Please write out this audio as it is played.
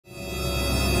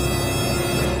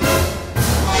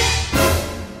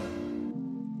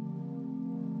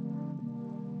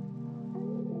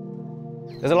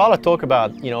There's a lot of talk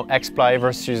about, X-PLY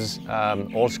versus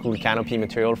old school canopy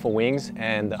material for wings,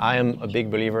 and I am a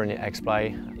big believer in the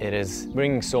X-PLY. It is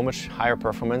bringing so much higher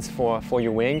performance for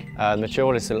your wing. The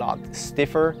material is a lot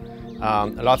stiffer, a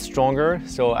lot stronger.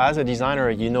 So as a designer,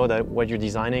 you know that what you're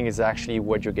designing is actually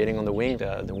what you're getting on the wing.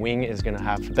 The wing is going to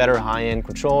have better high-end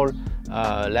control,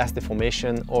 less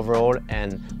deformation overall,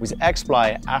 and with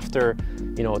X-PLY, after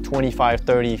 25,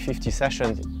 30, 50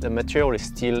 sessions, the material is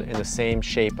still in the same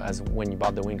shape as when you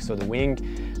bought the wing. So the wing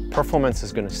performance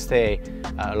is going to stay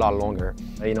a lot longer.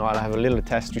 I'll have a little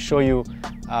test to show you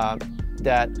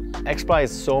that X-PLY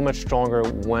is so much stronger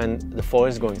when the foil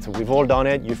is going through. We've all done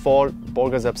it. You fall, ball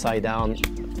goes upside down,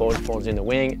 foil falls in the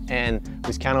wing, and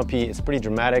with canopy, it's pretty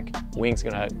dramatic. Wing's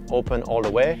gonna open all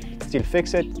the way. Still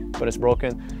fix it, but it's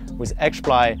broken. With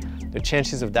X-PLY, the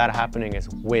chances of that happening is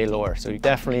way lower. So you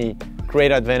definitely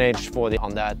great advantage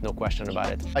on that, no question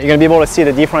about it. You're gonna be able to see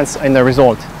the difference in the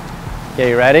result. Okay,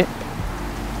 you ready?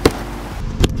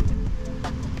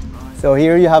 So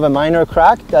here you have a minor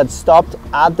crack that stopped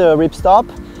at the ripstop,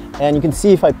 and you can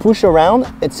see if I push around,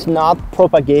 it's not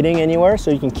propagating anywhere, so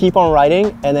you can keep on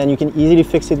riding, and then you can easily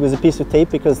fix it with a piece of tape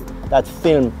because that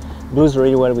film glues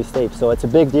really well with tape, so it's a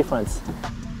big difference.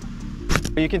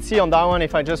 You can see on that one,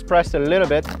 if I just press a little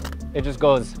bit, it just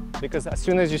goes, because as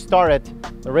soon as you start it,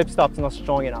 the ripstop's not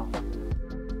strong enough.